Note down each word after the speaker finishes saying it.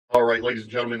right, ladies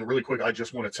and gentlemen, really quick, I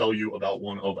just want to tell you about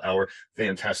one of our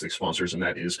fantastic sponsors, and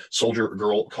that is Soldier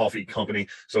Girl Coffee Company.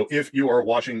 So if you are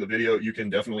watching the video, you can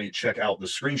definitely check out the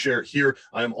screen share here.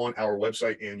 I am on our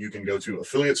website, and you can go to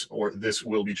affiliates, or this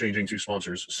will be changing to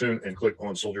sponsors soon, and click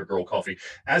on Soldier Girl Coffee.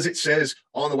 As it says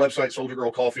on the website, Soldier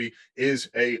Girl Coffee is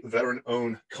a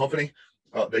veteran-owned company.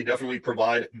 They definitely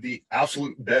provide the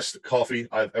absolute best coffee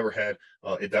I've ever had.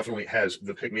 It definitely has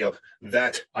the pick-me-up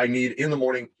that I need in the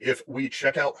morning. If we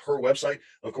check out her website,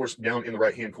 of course, down in the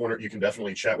right-hand corner, you can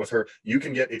definitely chat with her. You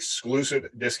can get exclusive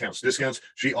discounts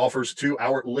she offers to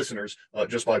our listeners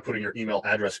just by putting your email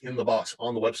address in the box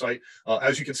on the website.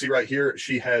 As you can see right here,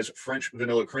 she has French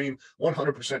vanilla cream,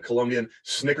 100% Colombian,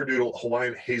 snickerdoodle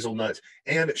Hawaiian hazelnut,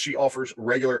 and she offers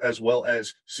regular as well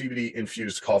as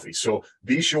CBD-infused coffee. So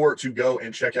be sure to go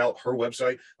and check out her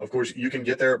website. Of course, you can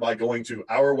get there by going to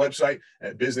our website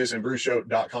at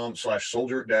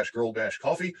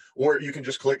businessandbrewshow.com/soldier-girl-coffee, or you can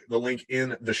just click the link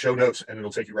in the show notes and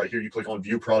it'll take you right here. You click on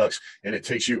view products and it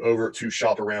takes you over to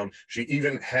shop around. She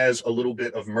even has a little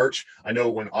bit of merch. I know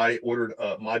when I ordered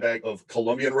my bag of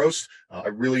Colombian roast, I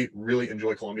really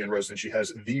enjoy Colombian roast, and she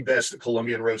has the best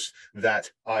Colombian roast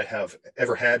that I have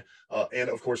ever had.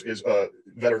 And of course is a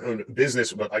veteran-owned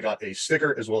business, but I got a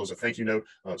sticker as well as a thank you note.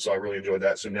 So I really enjoyed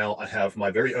that. So now I have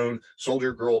my very own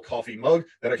Soldier Girl coffee mug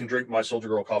that I can drink my Soldier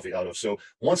Girl coffee out of. So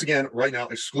once again, right now,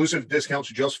 exclusive discounts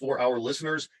just for our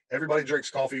listeners. Everybody drinks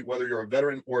coffee, whether you're a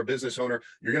veteran or a business owner.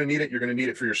 You're going to need it. You're going to need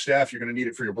it for your staff. You're going to need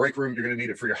it for your break room. You're going to need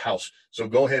it for your house. So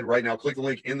go ahead right now, click the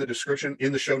link in the description,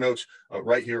 in the show notes,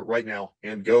 right here, right now,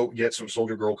 and go get some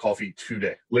Soldier Girl coffee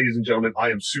today. Ladies and gentlemen,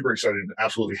 I am super excited and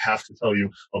absolutely have to tell you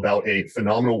about a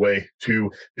phenomenal way to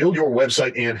build your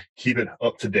website and keep it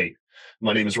up to date.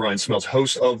 My name is Ryan Smeltz,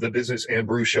 host of the Business and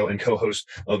Brew Show and co-host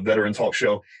of Veteran Talk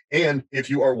Show. And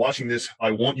if you are watching this, I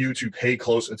want you to pay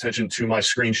close attention to my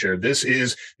screen share. This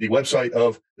is the website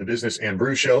of the Business and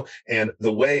Brew Show. And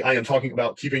the way I am talking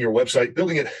about keeping your website,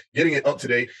 building it, getting it up to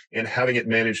date, and having it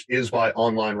managed is by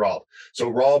Online Rob. So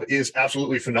Rob is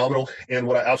absolutely phenomenal. And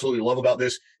what I absolutely love about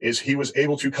this is he was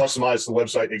able to customize the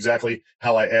website exactly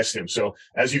how I asked him. So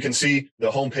as you can see, the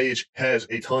homepage has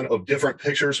a ton of different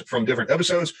pictures from different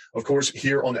episodes. Of course,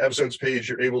 here on the episodes page,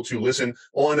 you're able to listen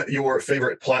on your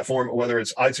favorite platform, whether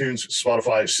it's iTunes,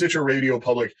 Spotify, Stitcher Radio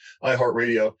Public,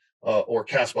 iHeartRadio, or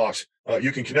Castbox.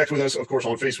 You can connect with us, of course,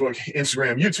 on Facebook,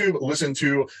 Instagram, YouTube. Listen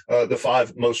to the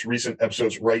 5 most recent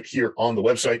episodes right here on the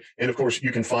website. And of course,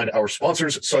 you can find our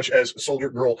sponsors such as Soldier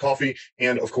Girl Coffee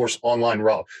and, of course, Online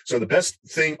Rob. So the best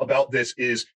thing about this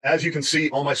is, as you can see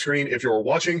on my screen, if you're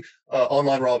watching,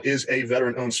 Online Rob is a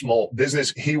veteran-owned small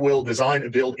business. He will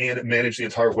design, build, and manage the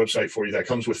entire website for you. That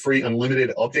comes with free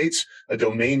unlimited updates, a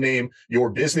domain name, your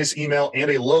business email,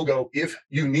 and a logo if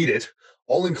you need it.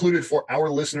 All included for our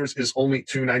listeners is only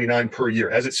 $2.99 per year.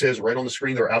 As it says right on the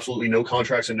screen, there are absolutely no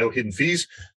contracts and no hidden fees.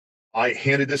 I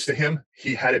handed this to him.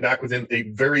 He had it back within a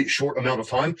very short amount of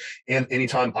time. And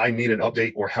anytime I need an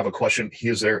update or have a question, he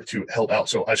is there to help out.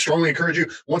 So I strongly encourage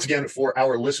you, once again, for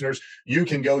our listeners, you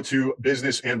can go to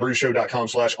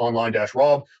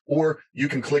businessandbrewshow.com/online-rob, or you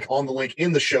can click on the link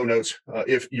in the show notes.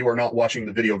 If you are not watching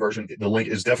the video version, the link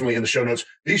is definitely in the show notes.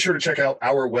 Be sure to check out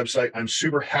our website. I'm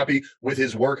super happy with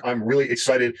his work. I'm really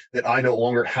excited that I no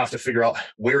longer have to figure out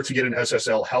where to get an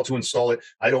SSL, how to install it.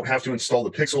 I don't have to install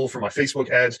the pixel for my Facebook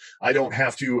ads. I don't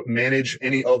have to manage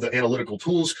any of the analytical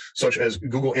tools such as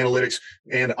Google Analytics,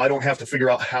 and I don't have to figure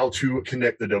out how to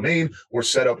connect the domain or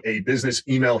set up a business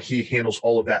email. He handles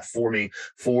all of that for me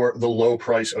for the low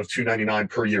price of $2.99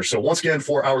 per year. So once again,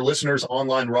 for our listeners,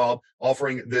 Online Rob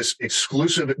offering this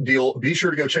exclusive deal. Be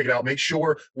sure to go check it out. Make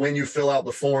sure when you fill out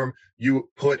the form, you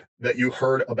put that you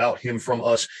heard about him from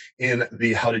us in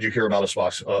the How Did You Hear About Us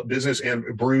box. Business and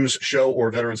Brews Show or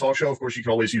Veteran Talk Show. Of course, you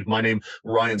can always use my name,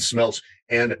 Ryan Smeltz.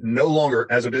 And no longer,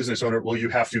 as a business owner, will you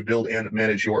have to build and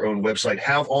manage your own website.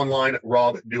 Have Online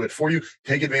Rob do it for you.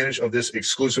 Take advantage of this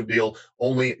exclusive deal,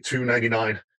 only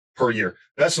 $2.99 per year.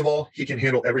 Best of all, he can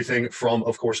handle everything from,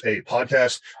 of course, a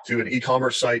podcast to an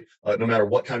e-commerce site. No matter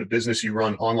what kind of business you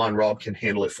run, Online Rob can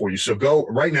handle it for you. So go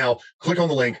right now, click on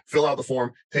the link, fill out the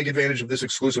form, take advantage of this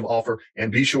exclusive offer,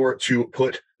 and be sure to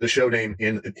put the show name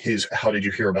in his How Did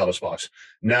You Hear About Us box.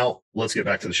 Now, let's get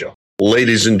back to the show.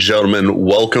 Ladies and gentlemen,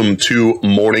 welcome to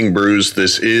Morning Brews.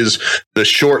 This is the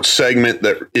short segment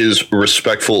that is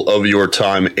respectful of your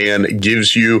time and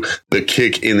gives you the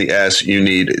kick in the ass you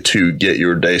need to get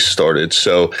your day started.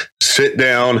 So sit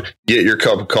down, get your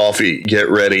cup of coffee, get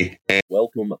ready, and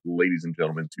welcome, ladies and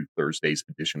gentlemen, to Thursday's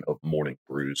edition of Morning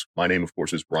Brews. My name, of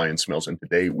course, is Brian Smells, and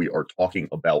today we are talking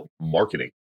about marketing.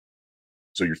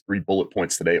 So your 3 bullet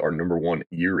points today are: number 1,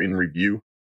 year in review;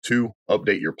 2,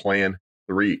 update your plan;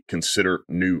 3, consider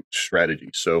new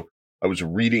strategies. So I was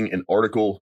reading an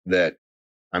article that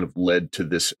kind of led to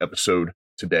this episode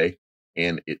today,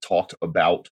 and it talked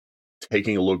about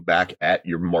taking a look back at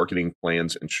your marketing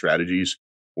plans and strategies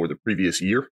for the previous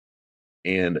year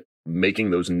and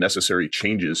making those necessary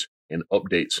changes and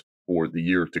updates for the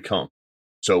year to come.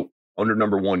 So under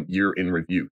number 1, year in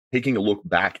review, taking a look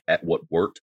back at what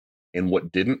worked and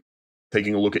what didn't,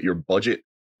 taking a look at your budget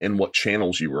and what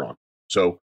channels you were on.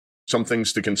 So some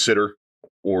things to consider,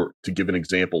 or to give an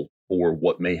example for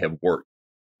what may have worked,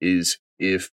 is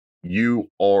if you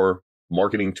are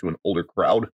marketing to an older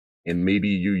crowd and maybe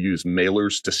you use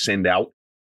mailers to send out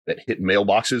that hit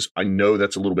mailboxes. I know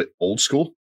that's a little bit old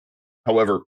school.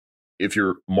 However, if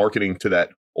you're marketing to that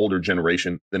older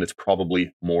generation, then it's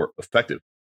probably more effective.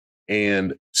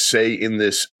 And say in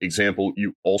this example,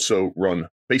 you also run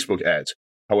Facebook ads.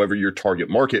 However, your target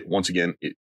market, once again,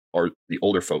 are the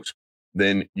older folks.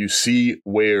 Then you see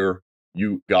where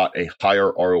you got a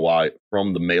higher ROI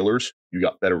from the mailers. You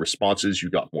got better responses. You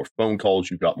got more phone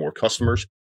calls. You got more customers.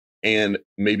 And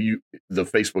maybe the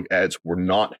Facebook ads were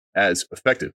not as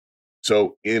effective.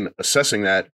 So in assessing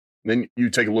that, then you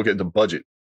take a look at the budget.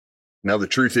 Now, the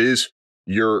truth is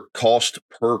your cost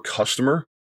per customer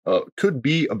could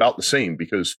be about the same,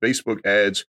 because Facebook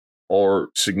ads are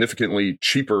significantly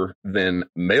cheaper than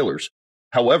mailers.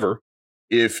 However,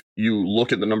 if you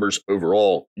look at the numbers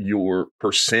overall, your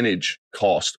percentage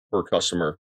cost per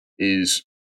customer is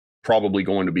probably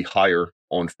going to be higher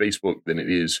on Facebook than it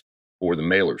is for the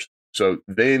mailers. So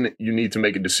then you need to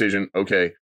make a decision.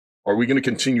 Okay, are we going to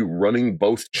continue running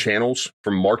both channels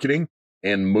for marketing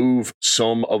and move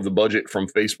some of the budget from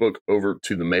Facebook over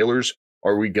to the mailers?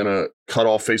 Are we going to cut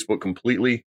off Facebook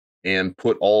completely and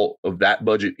put all of that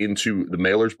budget into the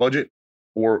mailers budget?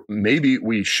 Or maybe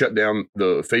we shut down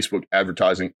the Facebook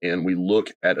advertising and we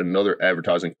look at another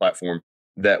advertising platform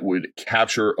that would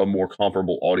capture a more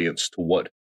comparable audience to what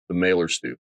the mailers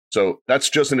do. So that's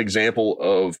just an example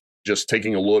of just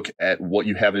taking a look at what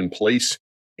you have in place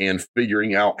and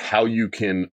figuring out how you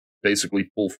can basically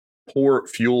pour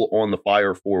fuel on the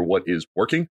fire for what is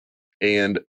working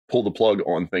and pull the plug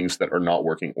on things that are not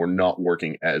working or not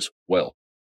working as well.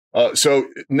 So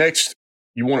next,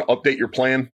 you want to update your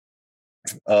plan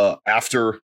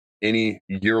after any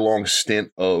year-long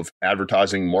stint of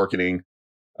advertising, marketing.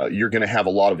 You're going to have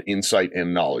a lot of insight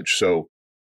and knowledge. So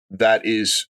that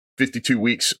is 52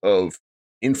 weeks of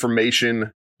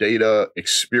information, data,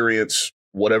 experience,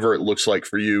 whatever it looks like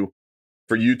for you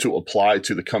to apply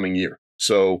to the coming year.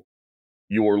 So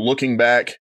you're looking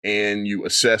back and you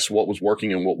assess what was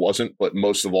working and what wasn't, but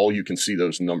most of all, you can see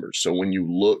those numbers. So when you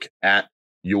look at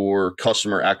your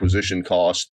customer acquisition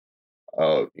cost,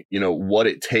 what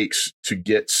it takes to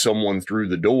get someone through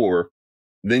the door,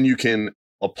 then you can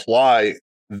apply,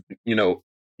 you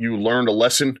learned a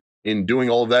lesson in doing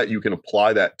all of that. You can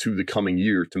apply that to the coming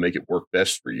year to make it work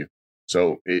best for you.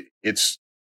 So it's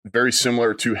very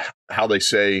similar to how they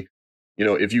say,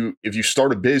 if you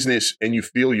start a business and you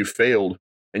feel you failed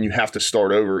and you have to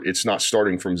start over, it's not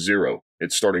starting from zero.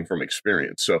 It's starting from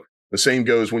experience. So the same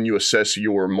goes when you assess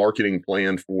your marketing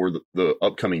plan for the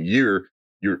upcoming year.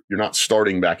 You're not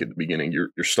starting back at the beginning. You're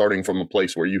starting from a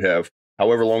place where you have,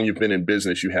 however long you've been in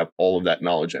business, you have all of that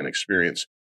knowledge and experience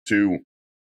to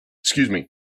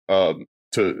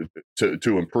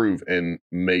improve and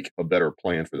make a better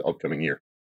plan for the upcoming year.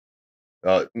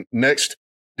 Next,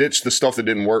 ditch the stuff that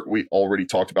didn't work. We already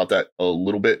talked about that a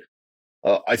little bit.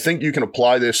 I think you can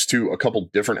apply this to a couple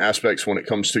different aspects when it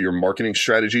comes to your marketing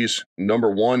strategies. Number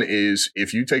one is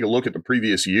if you take a look at the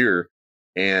previous year,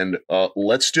 and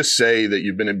let's just say that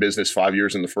you've been in business 5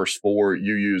 years. In the first 4,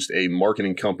 you used a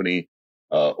marketing company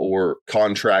or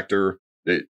contractor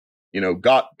that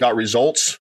got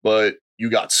results, but you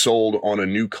got sold on a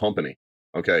new company.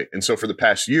 Okay, and so for the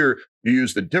past year, you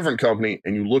used a different company,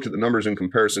 and you look at the numbers in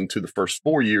comparison to the first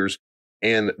 4 years,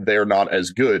 and they're not as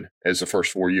good as the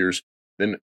first 4 years.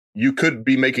 Then you could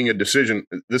be making a decision.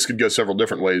 This could go several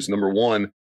different ways. Number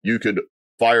one, you could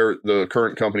fire the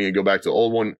current company and go back to the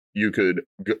old one. You could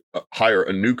hire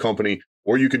a new company,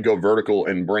 or you could go vertical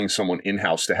and bring someone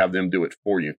in-house to have them do it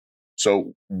for you.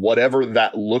 So whatever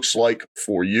that looks like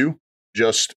for you,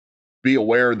 just be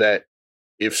aware that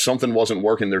if something wasn't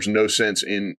working, there's no sense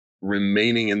in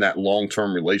remaining in that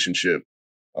long-term relationship,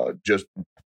 just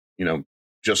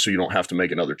so you don't have to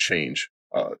make another change.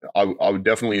 I would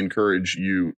definitely encourage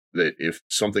you that if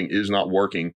something is not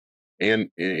working, and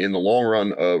in the long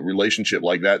run, a relationship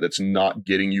like that's not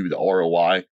getting you the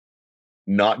ROI,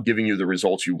 not giving you the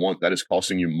results you want, that is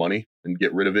costing you money, and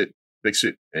get rid of it, fix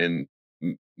it, and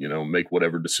make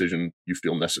whatever decision you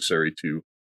feel necessary to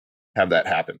have that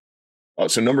happen.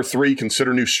 So number 3,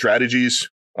 consider new strategies.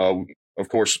 Of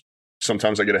course,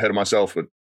 sometimes I get ahead of myself, but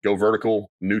go vertical,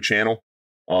 new channel.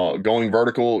 Going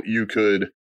vertical, you could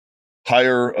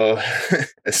hire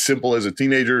as simple as a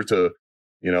teenager to,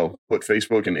 put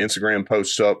Facebook and Instagram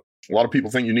posts up. A lot of people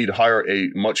think you need to hire a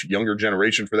much younger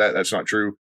generation for that. That's not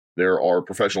true. There are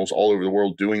professionals all over the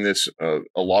world doing this. A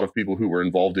lot of people who were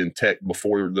involved in tech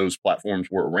before those platforms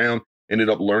were around ended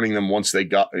up learning them once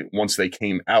they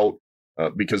came out,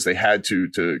 because they had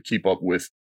to keep up with,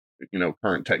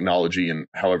 current technology and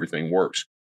how everything works.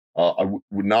 I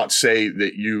would not say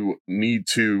that you need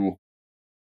to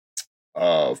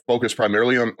focus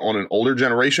primarily on an older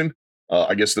generation.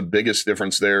 I guess the biggest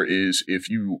difference there is if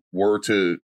you were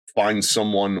to find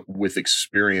someone with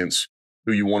experience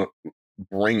who you want to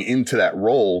bring into that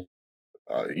role,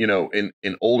 an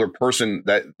older person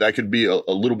that could be a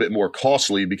little bit more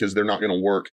costly because they're not going to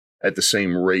work at the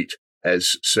same rate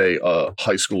as, say, a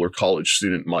high school or college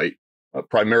student might,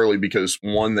 primarily because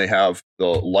 1, they have the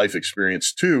life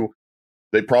experience. 2,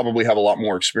 they probably have a lot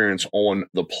more experience on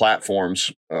the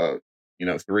platforms,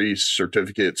 3,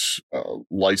 certificates,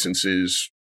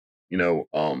 licenses,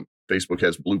 Facebook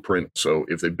has Blueprint. So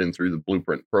if they've been through the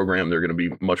Blueprint program, they're going to be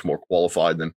much more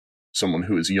qualified than someone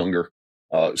who is younger.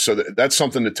 So that's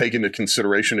something to take into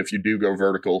consideration. If you do go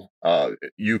vertical,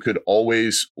 you could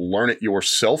always learn it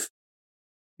yourself,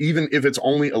 even if it's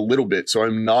only a little bit. So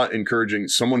I'm not encouraging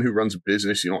someone who runs a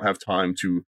business. You don't have time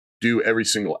to do every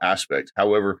single aspect.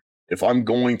 However, if I'm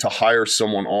going to hire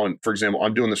someone on, for example,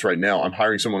 I'm doing this right now. I'm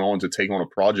hiring someone on to take on a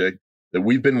project that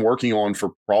we've been working on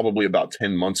for probably about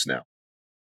 10 months now.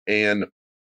 And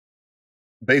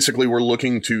basically we're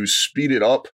looking to speed it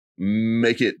up,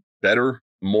 make it better,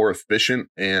 more efficient,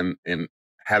 and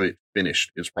have it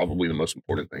finished is probably the most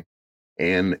important thing.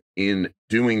 And in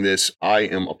doing this, I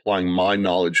am applying my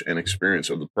knowledge and experience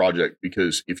of the project,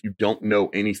 because if you don't know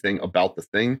anything about the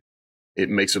thing, it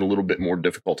makes it a little bit more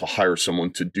difficult to hire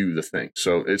someone to do the thing.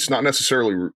 So it's not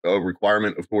necessarily a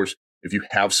requirement. Of course, if you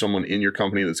have someone in your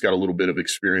company that's got a little bit of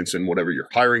experience in whatever you're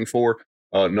hiring for,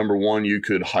 number 1, you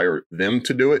could hire them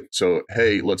to do it. So,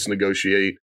 hey, let's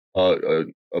negotiate a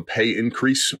pay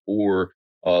increase or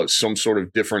some sort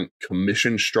of different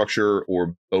commission structure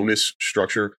or bonus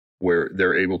structure where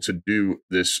they're able to do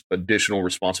this additional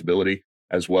responsibility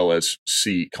as well as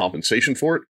see compensation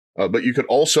for it. But you could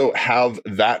also have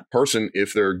that person,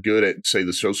 if they're good at, say,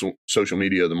 the social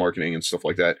media, the marketing and stuff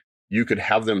like that, you could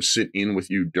have them sit in with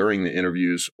you during the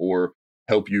interviews or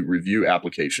help you review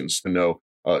applications to know,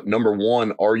 number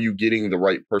 1, are you getting the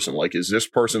right person? Like, is this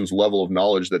person's level of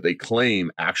knowledge that they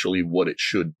claim actually what it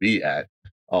should be at?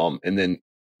 And then,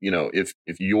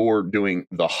 if you're doing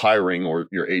the hiring or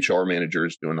your HR manager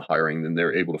is doing the hiring, then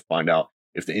they're able to find out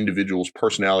if the individual's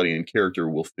personality and character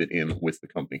will fit in with the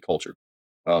company culture.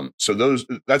 So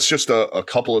that's just a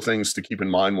couple of things to keep in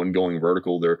mind when going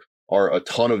vertical. There are a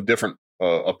ton of different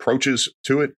approaches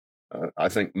to it. I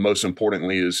think most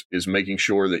importantly is making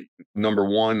sure that, number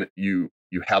 1, you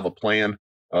have a plan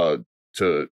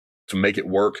to make it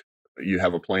work. You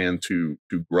have a plan to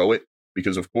grow it,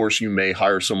 because of course you may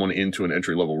hire someone into an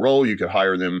entry level role. You could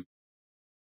hire them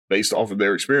based off of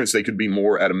their experience. They could be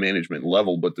more at a management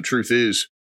level, but the truth is,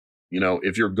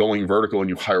 if you're going vertical and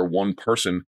you hire one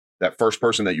person, that first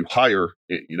person that you hire,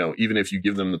 even if you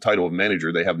give them the title of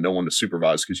manager, they have no one to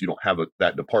supervise because you don't have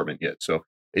that department yet. So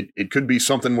it could be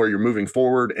something where you're moving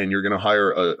forward and you're going to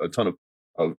hire a ton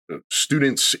of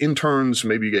students, interns.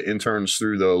 Maybe you get interns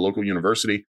through the local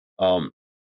university.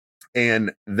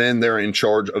 And then they're in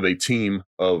charge of a team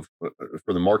for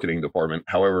the marketing department.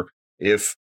 However,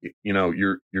 if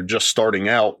you're just starting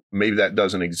out, maybe that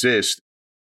doesn't exist.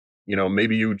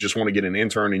 Maybe you just want to get an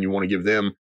intern and you want to give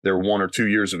them their 1 or 2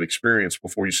 years of experience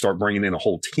before you start bringing in a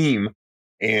whole team.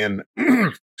 And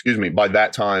excuse me, by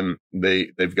that time,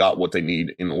 they've got what they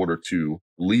need in order to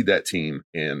lead that team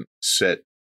and set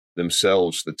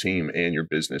themselves, the team, and your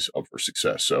business up for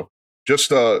success. So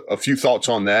just a few thoughts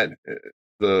on that.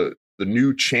 The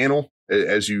new channel,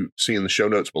 as you see in the show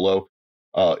notes below,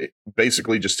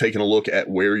 basically just taking a look at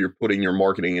where you're putting your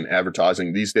marketing and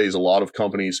advertising. These days, a lot of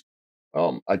companies,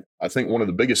 I think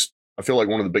I feel like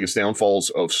one of the biggest downfalls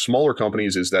of smaller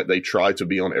companies is that they try to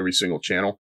be on every single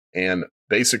channel. And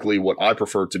basically what I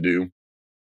prefer to do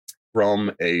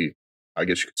from I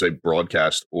guess you could say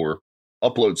broadcast or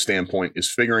upload standpoint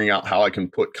is figuring out how I can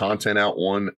put content out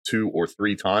 1, 2, or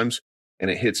 3 times,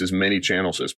 and it hits as many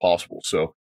channels as possible.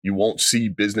 So you won't see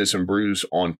Business and Brews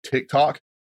on TikTok.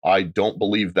 I don't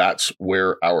believe that's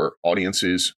where our audience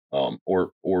is,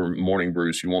 or Morning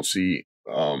Brews. You won't see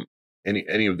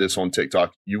any of this on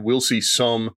TikTok. You will see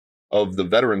some of the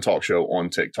Veteran Talk Show on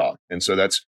TikTok. And so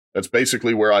that's That's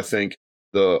basically where I think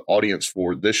the audience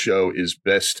for this show is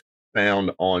best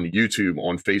found: on YouTube,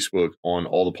 on Facebook, on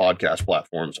all the podcast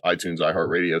platforms, iTunes,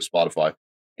 iHeartRadio, Spotify.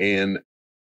 And,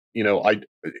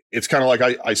 it's kind of like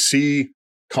I see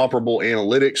comparable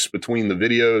analytics between the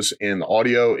videos and the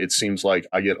audio. It seems like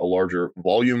I get a larger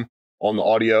volume on the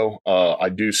audio. I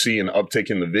do see an uptick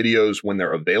in the videos when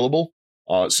they're available.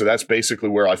 So that's basically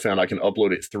where I found I can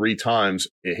upload it 3 times.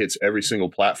 It hits every single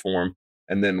platform.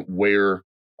 And then where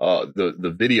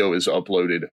the video is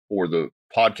uploaded for the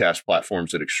podcast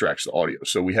platforms, it extracts the audio.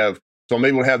 So I'm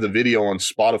able to have the video on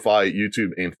Spotify,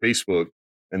 YouTube, and Facebook.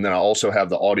 And then I also have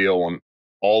the audio on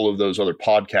all of those other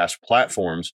podcast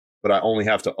platforms, but I only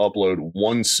have to upload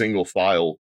one single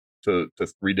file to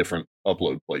 3 different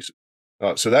upload places.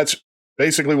 So that's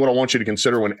basically what I want you to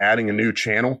consider when adding a new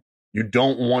channel. You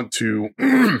don't want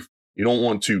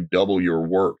to double your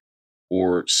work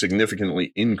or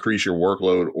significantly increase your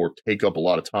workload or take up a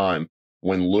lot of time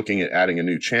when looking at adding a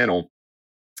new channel.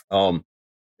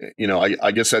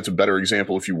 I guess that's a better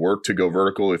example. If you work to go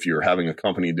vertical, if you're having a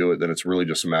company do it, then it's really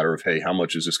just a matter of, hey, how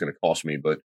much is this going to cost me?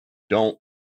 But don't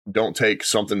take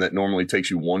something that normally takes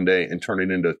you 1 day and turn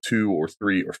it into 2 or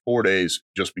 3 or 4 days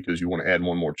just because you want to add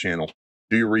one more channel.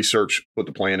 Do your research, put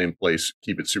the plan in place,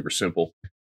 keep it super simple.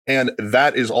 And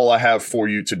that is all I have for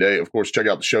you today. Of course, check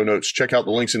out the show notes, check out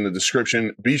the links in the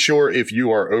description. Be sure, if you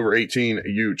are over 18,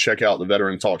 you check out the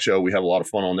Veteran Talk Show. We have a lot of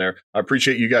fun on there. I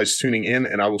appreciate you guys tuning in,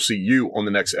 and I will see you on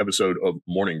the next episode of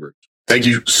Morning Brews. Thank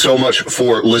you so much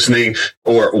for listening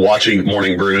or watching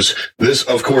Morning Brews. This,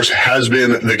 of course, has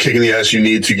been the kick in the ass you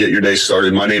need to get your day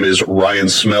started. My name is Ryan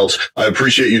Smeltz. I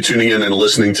appreciate you tuning in and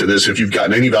listening to this. If you've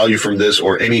gotten any value from this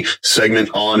or any segment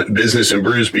on business and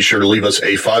brews, be sure to leave us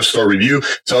a 5-star review.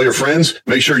 Tell your friends.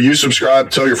 Make sure you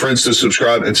subscribe. Tell your friends to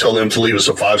subscribe and tell them to leave us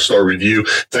a 5-star review.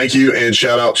 Thank you, and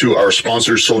shout out to our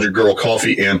sponsors, Soldier Girl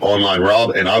Coffee and Online Rob.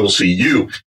 And I will see you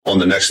on the next